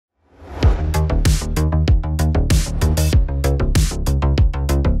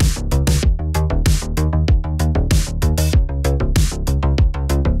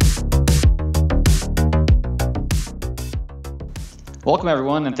Welcome,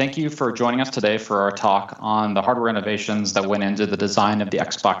 everyone, and thank you for joining us today for our talk on the hardware innovations that went into the design of the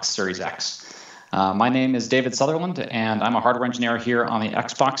Xbox Series X. My name is David Sutherland, and I'm a hardware engineer here on the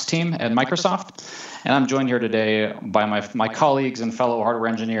Xbox team at Microsoft. And I'm joined here today by my colleagues and fellow hardware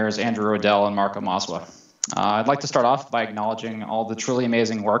engineers, Andrew Odell and Marco Maswa. I'd like to start off by acknowledging all the truly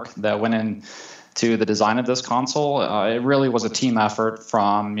amazing work that went into the design of this console. It really was a team effort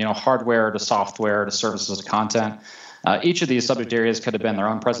from hardware to software to services to content. Each of these subject areas could have been their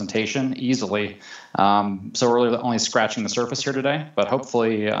own presentation easily. So we're really only scratching the surface here today, but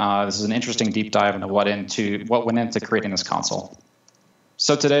hopefully this is an interesting deep dive into what went into creating this console.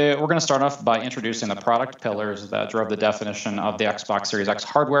 So today we're going to start off by introducing the product pillars that drove the definition of the Xbox Series X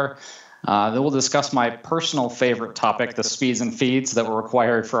hardware. Then we'll discuss my personal favorite topic, the speeds and feeds that were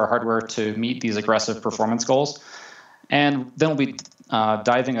required for our hardware to meet these aggressive performance goals. And then we'll be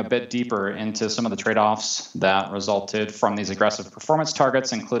diving a bit deeper into some of the trade-offs that resulted from these aggressive performance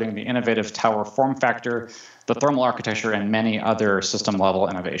targets, including the innovative tower form factor, the thermal architecture, and many other system-level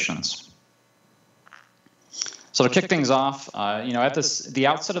innovations. So to kick things off, at the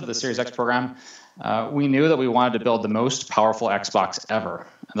outset of the Series X program, we knew that we wanted to build the most powerful Xbox ever,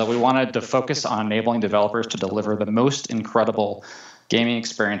 and that we wanted to focus on enabling developers to deliver the most incredible gaming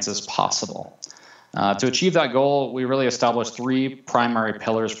experiences possible. To achieve that goal, we really established three primary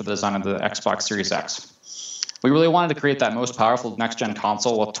pillars for the design of the Xbox Series X. We really wanted to create that most powerful next-gen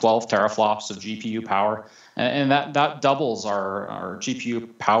console with 12 teraflops of GPU power, and that doubles our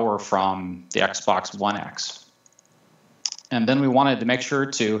GPU power from the Xbox One X. And then we wanted to make sure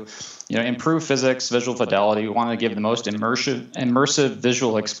to improve physics, visual fidelity. We wanted to give the most immersive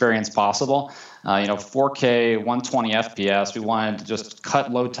visual experience possible. 4K, 120 FPS. We wanted to just cut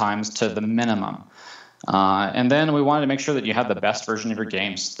load times to the minimum. And then we wanted to make sure that you had the best version of your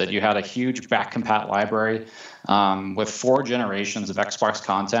games, that you had a huge back-compat library with 4 generations of Xbox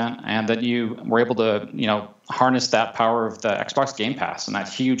content, and that you were able to harness that power of the Xbox Game Pass and that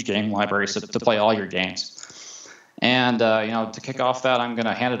huge game library to play all your games. And to kick off that, I'm going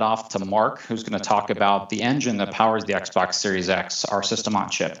to hand it off to Mark, who's going to talk about the engine that powers the Xbox Series X, our system on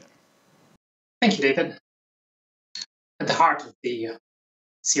chip. Thank you, David. At the heart of the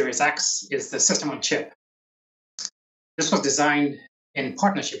Series X is the system on chip. This was designed in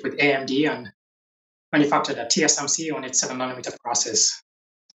partnership with AMD and manufactured at TSMC on its 7nm process.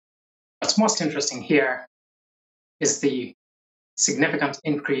 What's most interesting here is the significant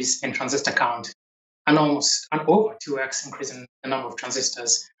increase in transistor count, and almost an over 2x increase in the number of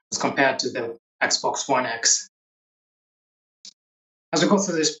transistors as compared to the Xbox One X. As we go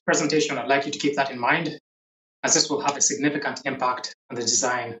through this presentation, I'd like you to keep that in mind, as this will have a significant impact on the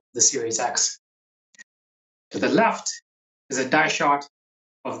design of the Series X. To the left is a die shot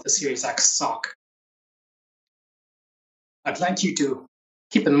of the Series X SoC. I'd like you to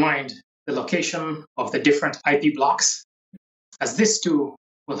keep in mind the location of the different IP blocks, as this too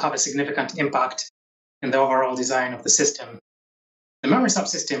will have a significant impact in the overall design of the system. The memory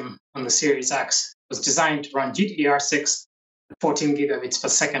subsystem on the Series X was designed to run GDDR6 at 14 gigabits per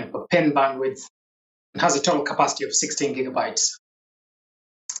second per pin bandwidth and has a total capacity of 16 gigabytes.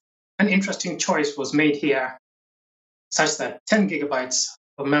 An interesting choice was made here, such that 10 gigabytes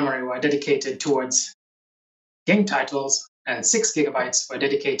of memory were dedicated towards game titles and 6 gigabytes were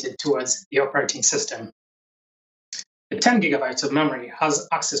dedicated towards the operating system. The 10 gigabytes of memory has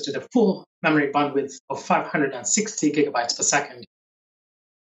access to the full memory bandwidth of 560 gigabytes per second,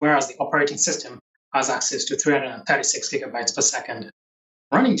 whereas the operating system has access to 336 gigabytes per second.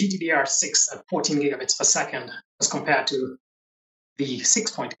 Running GDDR6 at 14 gigabits per second as compared to the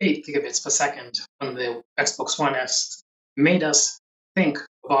 6.8 gigabits per second on the Xbox One X made us think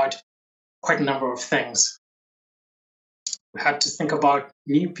about quite a number of things. We had to think about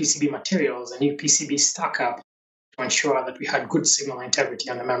new PCB materials, a new PCB stack-up to ensure that we had good signal integrity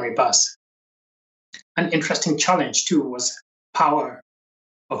on the memory bus. An interesting challenge, too, was power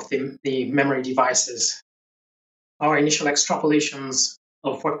of the memory devices. Our initial extrapolations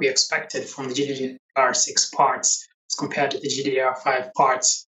of what we expected from the GDDR6 parts as compared to the GDDR5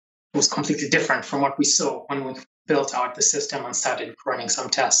 parts was completely different from what we saw when we built out the system and started running some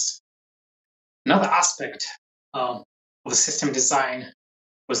tests. Another aspect of the system design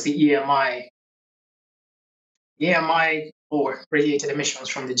was the EMI. EMI, or radiated emissions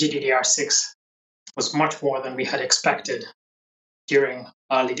from the GDDR6, was much more than we had expected during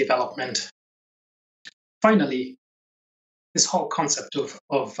early development. Finally, this whole concept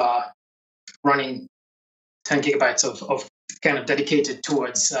of running 10 gigabytes of kind of dedicated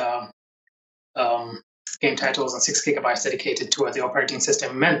towards game titles and 6 gigabytes dedicated towards the operating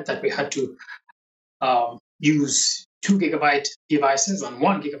system meant that we had to use 2 gigabyte devices and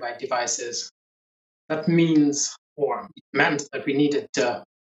 1 gigabyte devices, that means, or it meant that we needed to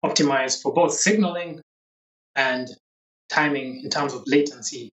optimize for both signaling and timing in terms of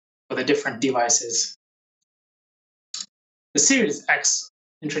latency for the different devices. The Series X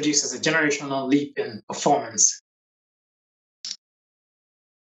introduces a generational leap in performance.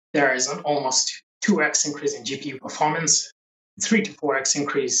 There is an almost 2x increase in GPU performance, 3 to 4x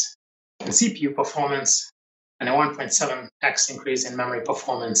increase in CPU performance, and a 1.7x increase in memory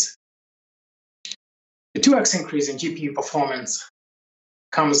performance. The 2x increase in GPU performance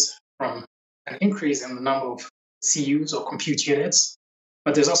comes from an increase in the number of CUs or compute units,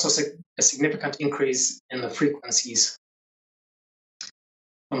 but there's also a significant increase in the frequencies.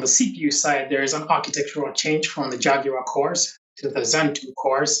 On the CPU side, there is an architectural change from the Jaguar cores to the Zen 2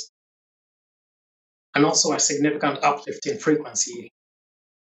 cores, and also a significant uplift in frequency.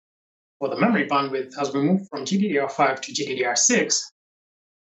 For the memory bandwidth, as we move from GDDR5 to GDDR6,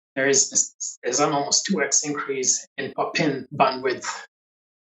 there's an almost 2x increase in per pin bandwidth.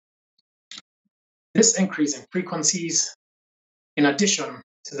 This increase in frequencies, in addition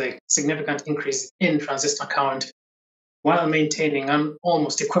to the significant increase in transistor count, while maintaining an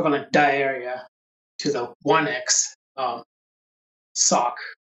almost equivalent die area to the 1x SoC,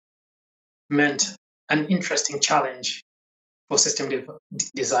 meant an interesting challenge for system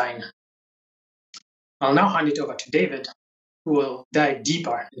design. I'll now hand it over to David, who will dive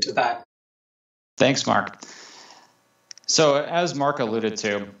deeper into that. Thanks, Mark. So as Mark alluded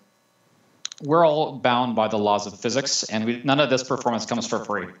to, we're all bound by the laws of physics, and none of this performance comes for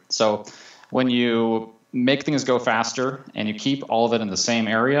free. So when you make things go faster and you keep all of it in the same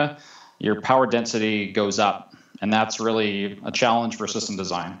area, your power density goes up. And that's really a challenge for system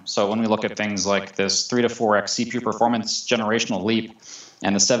design. So when we look at things like this 3 to 4x CPU performance generational leap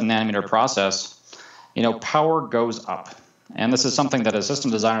and the 7-nanometer process, power goes up. And this is something that as system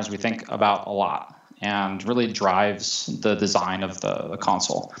designers we think about a lot and really drives the design of the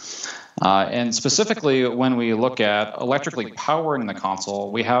console. And specifically, when we look at electrically powering the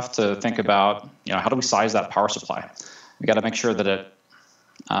console, we have to think about, how do we size that power supply? We got to make sure that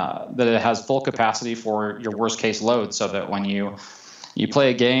it has full capacity for your worst case load, so that when you play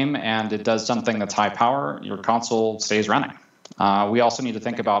a game and it does something that's high power, your console stays running. We also need to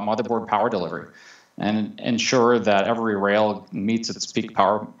think about motherboard power delivery and ensure that every rail meets its peak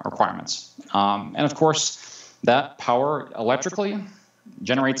power requirements. And of course, that power electrically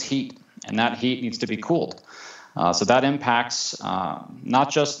generates heat, and that heat needs to be cooled. So that impacts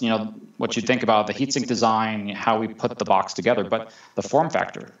not just what you think about the heatsink design, how we put the box together, but the form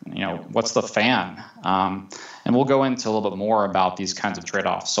factor. What's the fan? And we'll go into a little bit more about these kinds of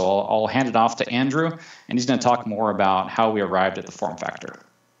trade-offs. So I'll hand it off to Andrew, and he's going to talk more about how we arrived at the form factor.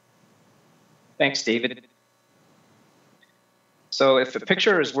 Thanks, David. So if a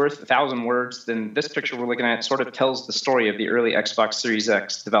picture is worth 1,000 words, then this picture we're looking at sort of tells the story of the early Xbox Series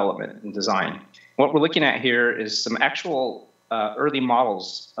X development and design. What we're looking at here is some actual early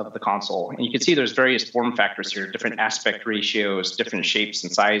models of the console. And you can see there's various form factors here, different aspect ratios, different shapes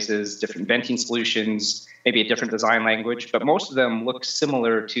and sizes, different venting solutions, maybe a different design language, but most of them look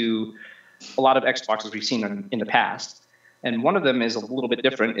similar to a lot of Xboxes we've seen in the past. And one of them is a little bit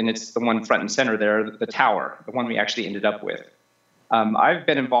different, and it's the one front and center there, the tower, the one we actually ended up with. I've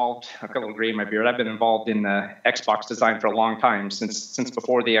been involved, I've got a little gray in my beard, I've been involved in Xbox design for a long time, since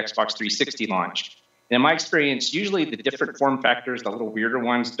before the Xbox 360 launch. And in my experience, usually the different form factors, the little weirder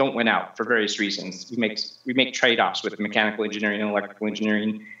ones, don't win out for various reasons. We make trade-offs with mechanical engineering and electrical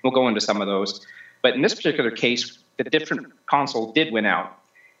engineering. We'll go into some of those. But in this particular case, the different console did win out.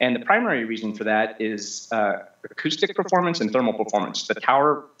 And the primary reason for that is acoustic performance and thermal performance. The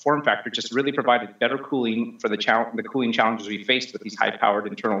tower form factor just really provided better cooling for the cooling challenges we faced with these high-powered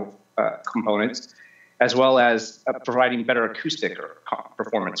internal components, as well as providing better acoustic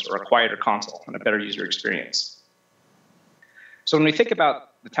performance or a quieter console and a better user experience. So when we think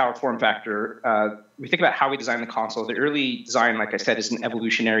about the tower form factor, we think about how we design the console. The early design, like I said, is an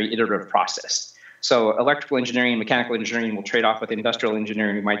evolutionary iterative process. So electrical engineering and mechanical engineering will trade off with industrial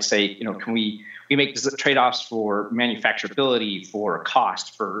engineering. We might say, can we make trade-offs for manufacturability, for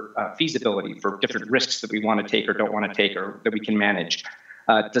cost, for feasibility, for different risks that we want to take or don't want to take or that we can manage.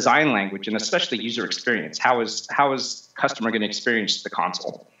 Design language, and especially user experience. How is customer going to experience the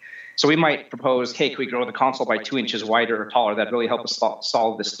console? So we might propose, hey, can we grow the console by 2 inches wider or taller? That'd really help us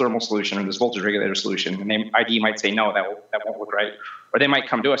solve this thermal solution or this voltage regulator solution. And IDE might say, no, that won't look right. Or they might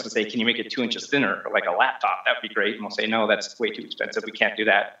come to us and say, can you make it 2 inches thinner, or like a laptop? That'd be great. And we'll say, no, that's way too expensive. We can't do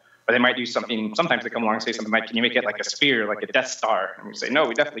that. Or they might do something, sometimes they come along and say something like, can you make it like a sphere, like a Death Star? And we say, no,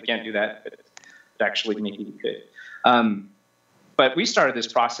 we definitely can't do that. But actually, maybe we could. But we started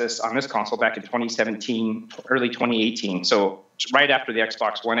this process on this console back in 2017, early 2018. So right after the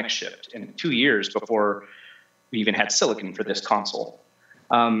Xbox One X shipped, and 2 years before we even had silicon for this console.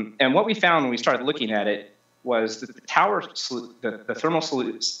 And what we found when we started looking at it was that the thermal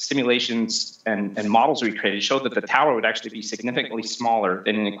simulations and models we created showed that the tower would actually be significantly smaller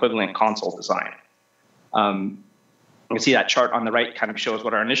than an equivalent console design. You can see that chart on the right kind of shows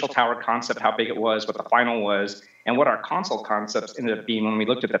what our initial tower concept, how big it was, what the final was, and what our console concepts ended up being when we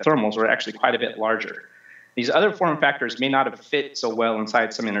looked at the thermals were actually quite a bit larger. These other form factors may not have fit so well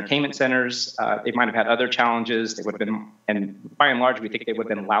inside some entertainment centers. They might have had other challenges. They would have been, and by and large, we think they would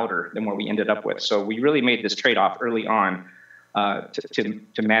have been louder than what we ended up with. So we really made this trade-off early on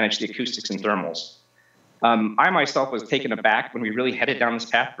to manage the acoustics and thermals. I myself was taken aback when we really headed down this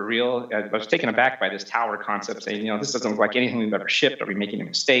path for real. I was taken aback by this tower concept, saying, this doesn't look like anything we've ever shipped. Are we making a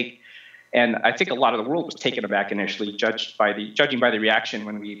mistake? And I think a lot of the world was taken aback initially, judging by the reaction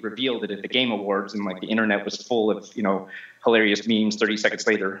when we revealed it at the Game Awards, and the internet was full of hilarious memes 30 seconds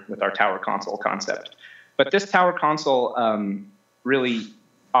later with our tower console concept. But this tower console really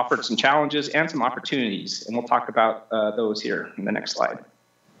offered some challenges and some opportunities, and we'll talk about those here in the next slide.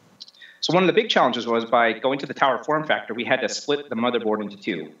 So one of the big challenges was by going to the tower form factor, we had to split the motherboard into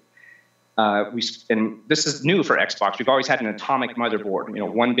two. And this is new for Xbox. We've always had an atomic motherboard,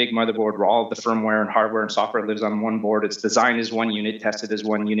 one big motherboard where all of the firmware and hardware and software lives on one board. It's designed as one unit, tested as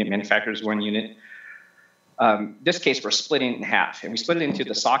one unit, manufactured as one unit. This case, we're splitting it in half. And we split it into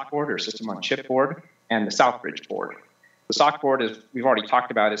the SoC board, or system on chip board, and the Southbridge board. The SoC board, is we've already talked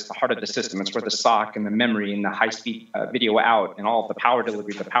about, is the heart of the system. It's where the SoC and the memory and the high-speed video out and all of the power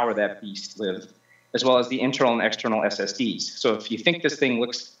delivery, the power of that beast live, as well as the internal and external SSDs. So if you think this thing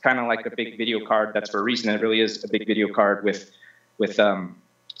looks kind of like a big video card, that's for a reason. It really is a big video card with some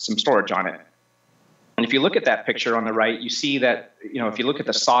storage on it. And if you look at that picture on the right, you see that, if you look at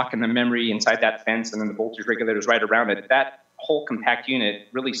the SoC and the memory inside that fence and then the voltage regulators right around it, that whole compact unit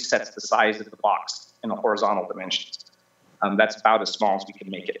really sets the size of the box in the horizontal dimensions. That's about as small as we can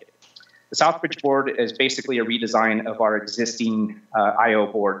make it. The Southbridge board is basically a redesign of our existing I/O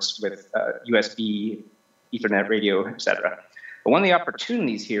boards with USB, Ethernet radio, et cetera. But one of the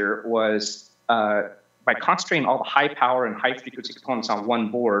opportunities here was by concentrating all the high power and high frequency components on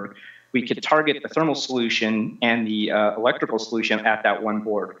one board, we could target the thermal solution and the electrical solution at that one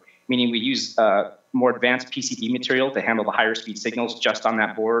board, meaning we use more advanced PCB material to handle the higher speed signals just on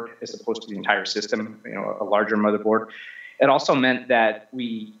that board as opposed to the entire system, a larger motherboard. It also meant that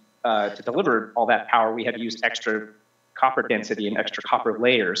we to deliver all that power, we had to use extra copper density and extra copper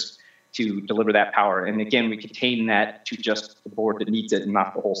layers to deliver that power. And again, we contain that to just the board that needs it and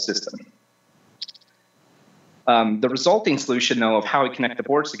not the whole system. The resulting solution, though, of how we connect the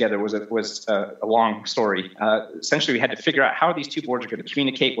boards together was a long story. Essentially, we had to figure out how these two boards are going to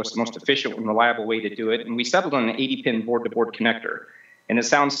communicate, what's the most efficient and reliable way to do it. And we settled on an 80-pin board-to-board connector. And it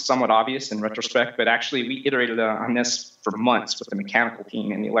sounds somewhat obvious in retrospect, but actually we iterated on this for months with the mechanical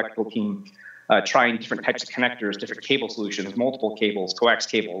team and the electrical team, trying different types of connectors, different cable solutions, multiple cables, coax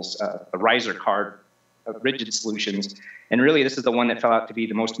cables, a riser card, rigid solutions. And really, this is the one that fell out to be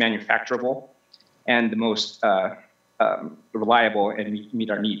the most manufacturable and the most reliable and met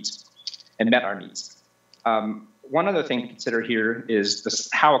our needs. One other thing to consider here is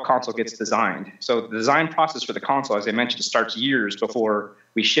how a console gets designed. So the design process for the console, as I mentioned, starts years before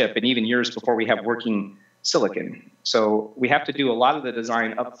we ship and even years before we have working silicon. So we have to do a lot of the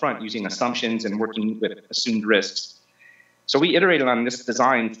design up front using assumptions and working with assumed risks. So we iterated on this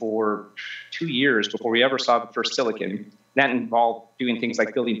design for 2 years before we ever saw the first silicon. That involved doing things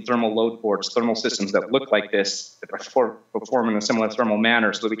like building thermal load boards, thermal systems that look like this, that perform in a similar thermal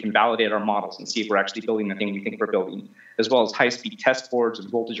manner so that we can validate our models and see if we're actually building the thing we think we're building, as well as high-speed test boards and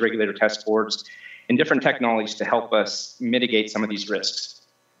voltage regulator test boards and different technologies to help us mitigate some of these risks.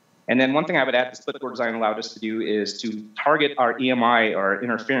 And then one thing I would add the split board design allowed us to do is to target our EMI, or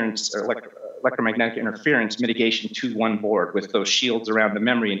interference, or electromagnetic interference mitigation to one board with those shields around the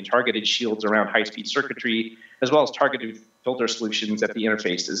memory and targeted shields around high-speed circuitry, as well as targeted filter solutions at the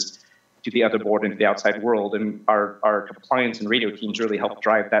interfaces to the other board and to the outside world. And our compliance and radio teams really helped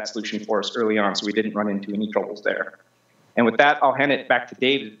drive that solution for us early on, so we didn't run into any troubles there. And with that, I'll hand it back to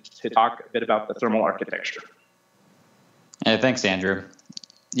David to talk a bit about the thermal architecture. Hey, thanks, Andrew.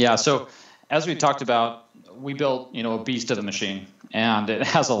 Yeah, so as we talked about, we built a beast of a machine, and it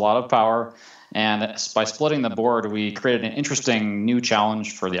has a lot of power. And by splitting the board, we created an interesting new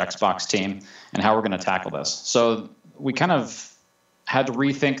challenge for the Xbox team and how we're going to tackle this. So we kind of had to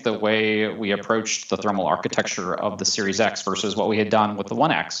rethink the way we approached the thermal architecture of the Series X versus what we had done with the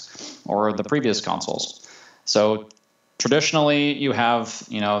One X or the previous consoles. So traditionally, you have,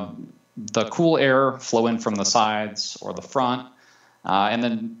 the cool air flow in from the sides or the front, and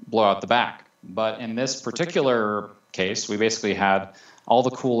then blow out the back. But in this particular case, we basically had all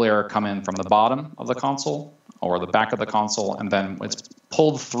the cool air come in from the bottom of the console or the back of the console, and then it's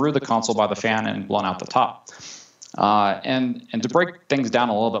pulled through the console by the fan and blown out the top. And to break things down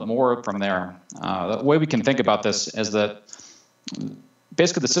a little bit more from there, the way we can think about this is that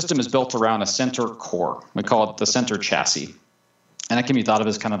basically the system is built around a center core. We call it the center chassis. And it can be thought of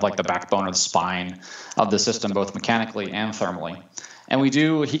as kind of like the backbone or the spine of the system, both mechanically and thermally. And we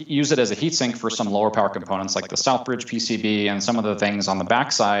do use it as a heatsink for some lower power components like the Southbridge PCB and some of the things on the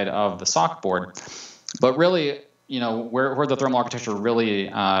backside of the sock board. But really, where the thermal architecture really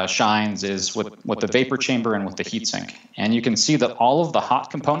shines is with the vapor chamber and with the heatsink. And you can see that all of the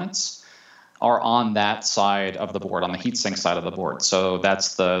hot components are on that side of the board, on the heatsink side of the board. So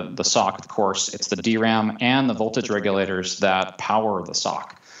that's the sock, of course. It's the DRAM and the voltage regulators that power the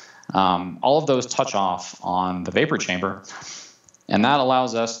sock. All of those touch off on the vapor chamber, and that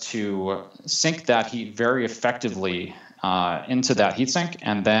allows us to sink that heat very effectively into that heatsink,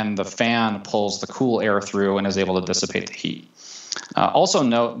 and then the fan pulls the cool air through and is able to dissipate the heat. Also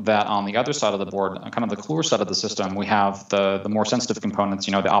note that on the other side of the board, kind of the cooler side of the system, we have the more sensitive components,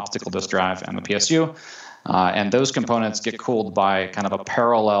 the optical disk drive and the PSU, and those components get cooled by kind of a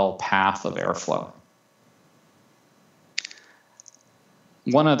parallel path of airflow.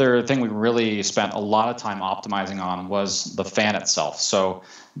 One other thing we really spent a lot of time optimizing on was the fan itself. So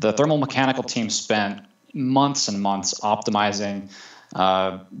the thermal mechanical team spent months and months optimizing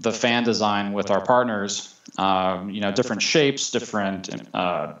the fan design with our partners. Different shapes, different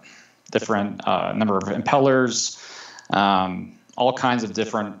number of impellers, all kinds of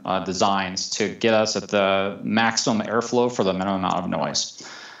different designs to get us at the maximum airflow for the minimum amount of noise.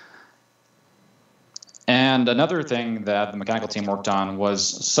 And another thing that the mechanical team worked on was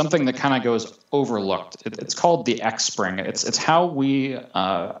something that kind of goes overlooked. It's called the X-spring. It's how we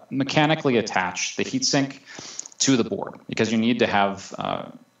mechanically attach the heatsink to the board, because you need to have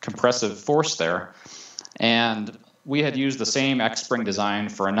compressive force there. And we had used the same X-spring design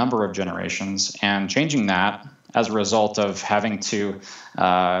for a number of generations, and changing that as a result of having to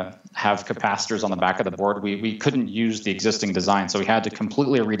have capacitors on the back of the board, we couldn't use the existing design, so we had to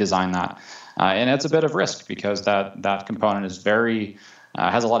completely redesign that. And it's a bit of risk because that component is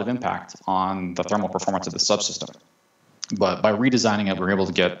has a lot of impact on the thermal performance of the subsystem. But by redesigning it, we're able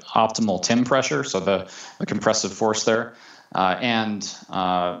to get optimal TIM pressure, so the compressive force there, and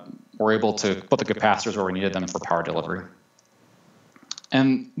we're able to put the capacitors where we needed them for power delivery.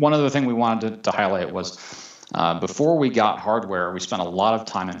 And one other thing we wanted to highlight was before we got hardware, we spent a lot of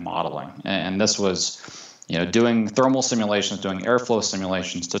time in modeling. And this was doing thermal simulations, doing airflow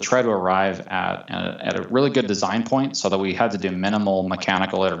simulations to try to arrive at a really good design point so that we had to do minimal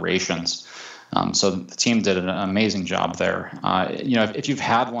mechanical iterations. So the team did an amazing job there. If you've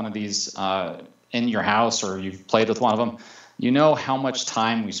had one of these in your house or you've played with one of them, you know how much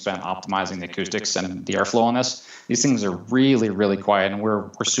time we spent optimizing the acoustics and the airflow on this. These things are really, really quiet, and we're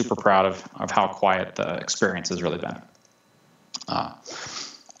super proud of how quiet the experience has really been.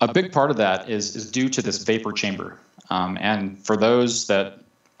 A big part of that is due to this vapor chamber. And for those that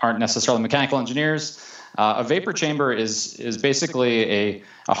aren't necessarily mechanical engineers, a vapor chamber is basically a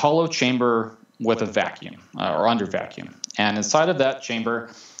hollow chamber with a vacuum or under vacuum. And inside of that chamber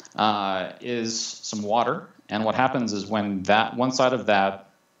is some water. And what happens is when that one side of that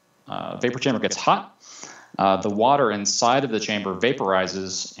vapor chamber gets hot, the water inside of the chamber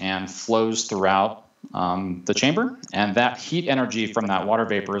vaporizes and flows throughout the chamber. And that heat energy from that water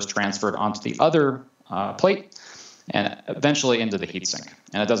vapor is transferred onto the other plate and eventually into the heatsink.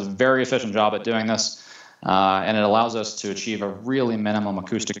 And it does a very efficient job at doing this. And it allows us to achieve a really minimum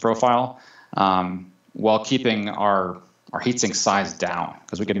acoustic profile while keeping our heatsink size down,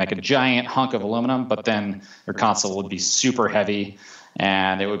 because we could make a giant hunk of aluminum, but then your console would be super heavy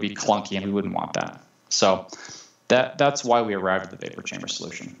and it would be clunky, and we wouldn't want that. So that's why we arrived at the vapor chamber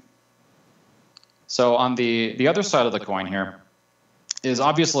solution. So on the other side of the coin here is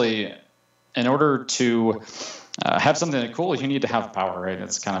obviously, in order to have something that cool, you need to have power, right?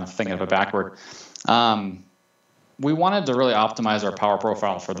 It's kind of thinking of it backward. We wanted to really optimize our power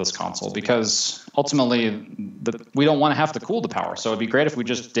profile for this console because ultimately we don't want to have to cool the power. So it'd be great if we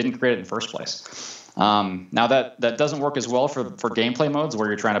just didn't create it in the first place. Now that doesn't work as well for gameplay modes where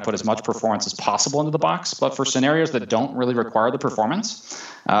you're trying to put as much performance as possible into the box. But for scenarios that don't really require the performance,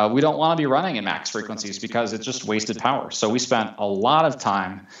 we don't want to be running at max frequencies because it's just wasted power. So we spent a lot of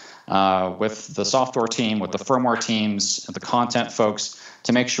time with the software team, with the firmware teams, the content folks,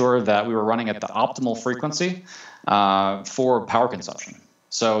 to make sure that we were running at the optimal frequency for power consumption.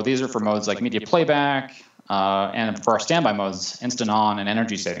 So these are for modes like media playback, and for our standby modes, instant on and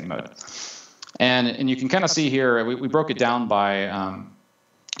energy saving mode. And you can kind of see here, we broke it down by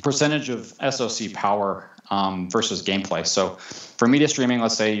percentage of SoC power versus gameplay. So for media streaming,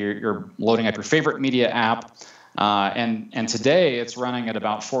 let's say you're loading up your favorite media app, and today it's running at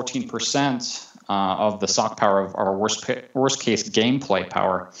about 14% of the SoC power of our worst case gameplay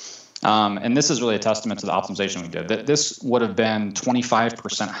power. And this is really a testament to the optimization we did. This would have been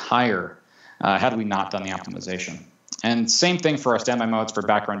 25% higher had we not done the optimization. And same thing for our standby modes for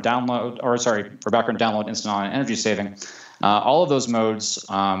background download, instant on, and energy saving. All of those modes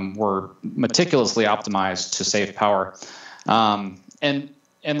were meticulously optimized to save power. And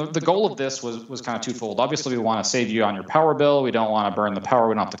the goal of this was kind of twofold. Obviously, we want to save you on your power bill. We don't want to burn the power.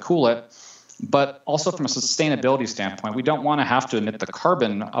 We don't have to cool it. But also from a sustainability standpoint, we don't want to have to emit the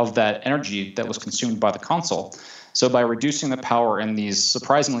carbon of that energy that was consumed by the console. So by reducing the power in these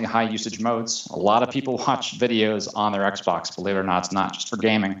surprisingly high usage modes, a lot of people watch videos on their Xbox, believe it or not, it's not just for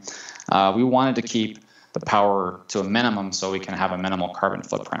gaming. We wanted to keep the power to a minimum so we can have a minimal carbon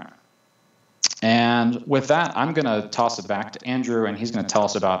footprint. And with that, I'm going to toss it back to Andrew, and he's going to tell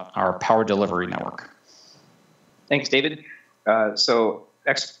us about our power delivery network. Thanks, David. So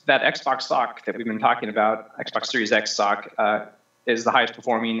that Xbox SoC that we've been talking about, Xbox Series X SoC, is the highest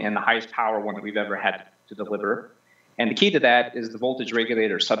performing and the highest power one that we've ever had to deliver. And the key to that is the voltage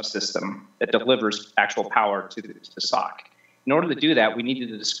regulator subsystem that delivers actual power to the SoC. In order to do that, we needed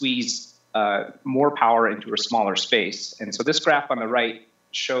to squeeze more power into a smaller space. And so this graph on the right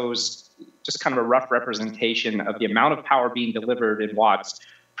shows just kind of a rough representation of the amount of power being delivered in watts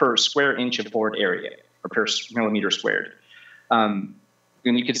per square inch of board area, or per millimeter squared.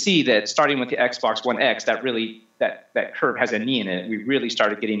 And you can see that starting with the Xbox One X, that curve has a knee in it. We really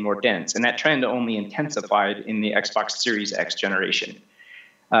started getting more dense, and that trend only intensified in the Xbox Series X generation.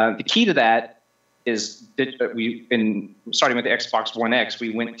 The key to that is starting with the Xbox One X,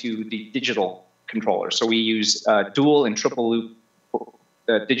 we went to the digital controller. So we use dual and triple loop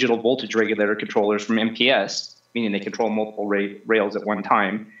digital voltage regulator controllers from MPS, meaning they control multiple rails at one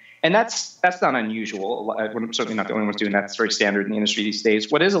time. And that's not unusual. We're certainly not the only ones doing that. It's very standard in the industry these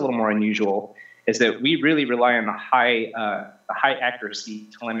days. What is a little more unusual is that we really rely on the high accuracy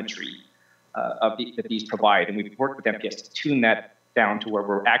telemetry that these provide. And we've worked with MPS to tune that down to where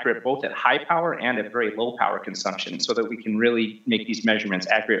we're accurate both at high power and at very low power consumption so that we can really make these measurements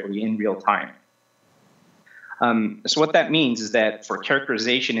accurately in real time. So what that means is that for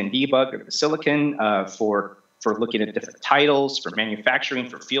characterization and debug of the silicon, for looking at different titles, for manufacturing,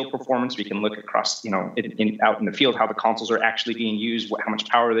 for field performance, we can look across, out in the field how the consoles are actually being used, how much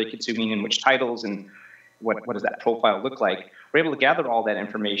power are they consuming in which titles, and what does that profile look like. We're able to gather all that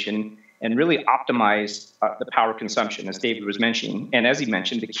information and really optimize the power consumption, as David was mentioning. And as he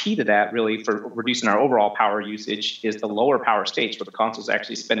mentioned, the key to that really for reducing our overall power usage is the lower power states where the consoles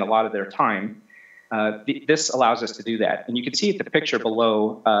actually spend a lot of their time. This allows us to do that. And you can see at the picture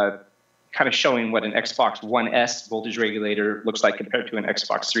below, kind of showing what an Xbox One S voltage regulator looks like compared to an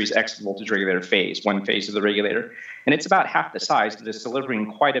Xbox Series X voltage regulator phase, one phase of the regulator. And it's about half the size, but it's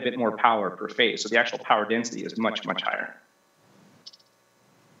delivering quite a bit more power per phase. So the actual power density is much, much higher.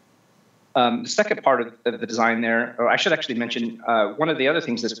 The second part of the design there, or I should actually mention, one of the other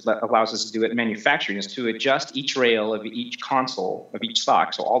things that allows us to do it in manufacturing is to adjust each rail of each console, of each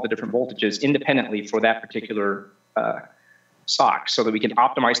SoC, so all the different voltages independently for that particular SoC, so that we can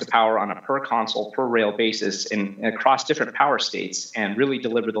optimize the power on a per console, per rail basis and across different power states and really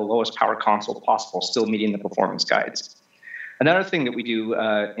deliver the lowest power console possible, still meeting the performance guides. Another thing that we do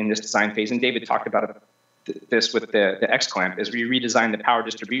in this design phase, and David talked about this with the X-clamp, is we redesign the power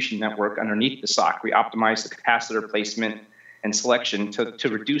distribution network underneath the SoC. We optimize the capacitor placement and selection to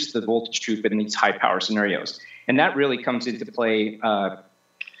reduce the voltage droop in these high power scenarios. And that really comes into play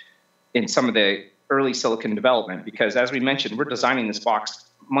in some of the early silicon development, because as we mentioned, we're designing this box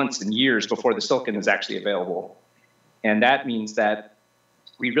months and years before the silicon is actually available. And that means that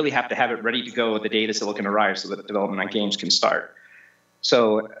we really have to have it ready to go the day the silicon arrives so that development on games can start.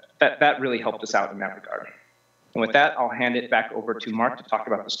 So that really helped us out in that regard. And with that, I'll hand it back over to Mark to talk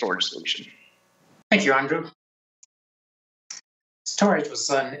about the storage solution. Thank you, Andrew. Storage was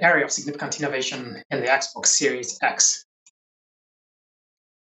an area of significant innovation in the Xbox Series X.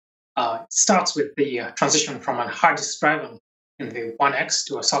 It starts with the transition from a hard disk drive in the One X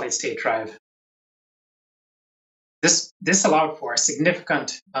to a solid-state drive. This allowed for a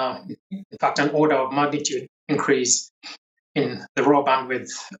significant, in fact, an order of magnitude increase in the raw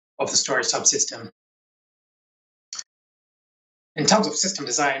bandwidth of the storage subsystem. In terms of system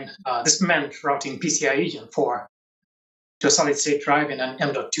design, this meant routing PCIe Gen 4 to a solid-state drive in an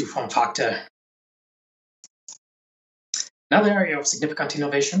M.2 form factor. Another area of significant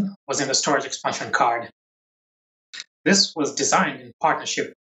innovation was in the storage expansion card. This was designed in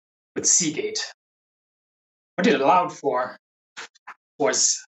partnership with Seagate. What it allowed for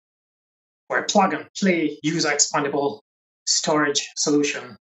was for a plug-and-play user-expandable storage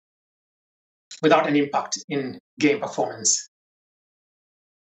solution without an impact in game performance.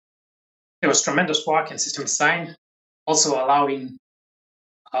 There was tremendous work in system design, also allowing,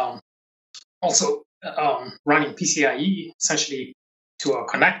 running PCIe essentially to a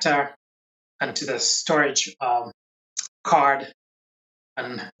connector and to the storage card.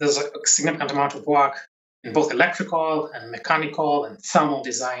 And there's a significant amount of work in both electrical and mechanical and thermal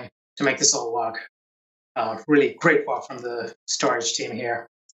design to make this all work. Really great work from the storage team here.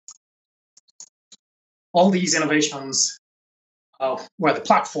 All these innovations were the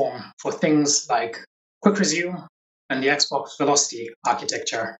platform for things like Quick Resume and the Xbox Velocity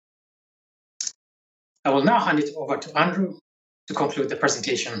architecture. I will now hand it over to Andrew to conclude the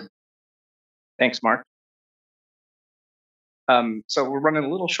presentation. Thanks, Mark. So we're running a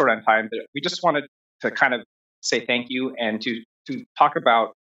little short on time, but we just wanted to kind of say thank you and to talk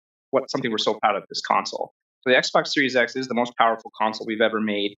about something we're so proud of this console. So the Xbox Series X is the most powerful console we've ever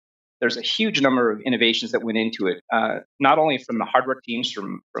made. There's a huge number of innovations that went into it, not only from the hardware teams,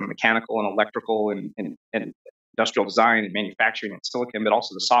 from mechanical and electrical and industrial design and manufacturing and silicon, but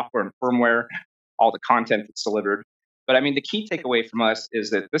also the software and firmware, all the content that's delivered. But I mean, the key takeaway from us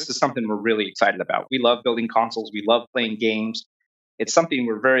is that this is something we're really excited about. We love building consoles. We love playing games. It's something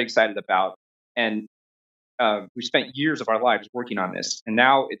we're very excited about. And we spent years of our lives working on this. And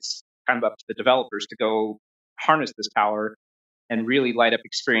now it's kind of up to the developers to go harness this power and really light up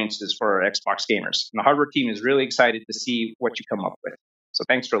experiences for our Xbox gamers. And the hardware team is really excited to see what you come up with. So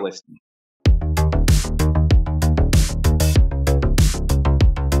thanks for listening.